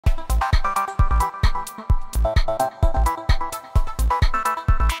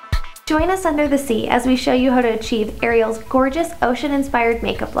Join us under the sea as we show you how to achieve Ariel's gorgeous ocean-inspired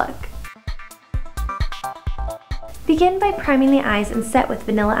makeup look. Begin by priming the eyes and set with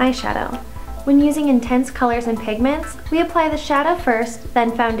vanilla eyeshadow. When using intense colors and pigments, we apply the shadow first,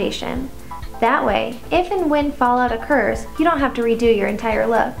 then foundation. That way, if and when fallout occurs, you don't have to redo your entire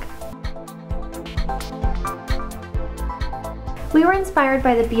look. We were inspired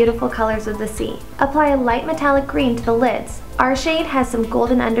by the beautiful colors of the sea. Apply a light metallic green to the lids. Our shade has some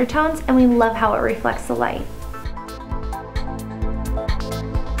golden undertones and we love how it reflects the light.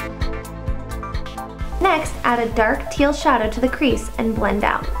 Next, add a dark teal shadow to the crease and blend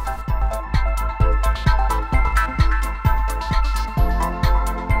out.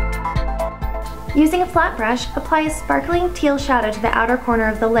 Using a flat brush, apply a sparkling teal shadow to the outer corner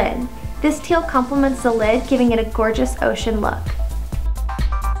of the lid. This teal complements the lid, giving it a gorgeous ocean look.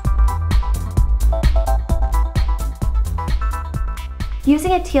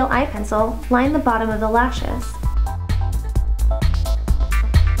 Using a teal eye pencil, line the bottom of the lashes.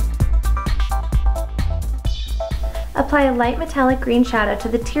 Apply a light metallic green shadow to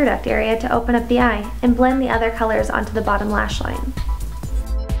the tear duct area to open up the eye, and blend the other colors onto the bottom lash line.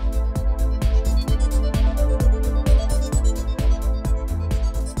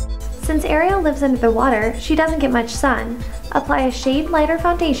 Since Ariel lives under the water, she doesn't get much sun. Apply a shade lighter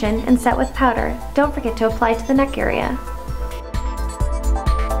foundation and set with powder. Don't forget to apply to the neck area.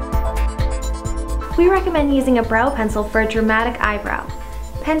 We recommend using a brow pencil for a dramatic eyebrow.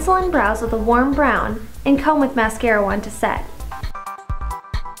 Pencil in brows with a warm brown and comb with mascara wand to set.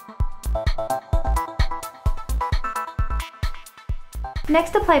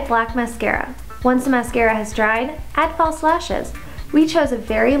 Next, apply black mascara. Once the mascara has dried, add false lashes. We chose a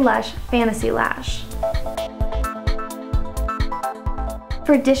very lush fantasy lash.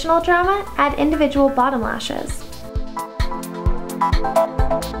 For additional drama, add individual bottom lashes.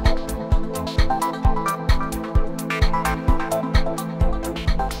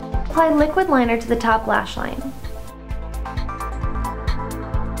 Apply liquid liner to the top lash line.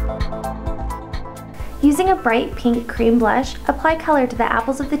 Using a bright pink cream blush, apply color to the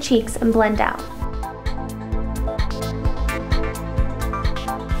apples of the cheeks and blend out.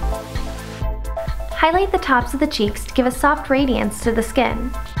 Highlight the tops of the cheeks to give a soft radiance to the skin.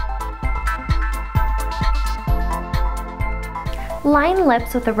 Line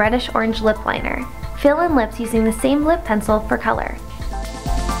lips with a reddish-orange lip liner. Fill in lips using the same lip pencil for color.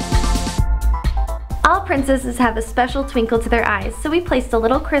 All princesses have a special twinkle to their eyes, so we placed a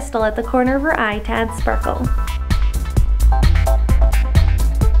little crystal at the corner of her eye to add sparkle.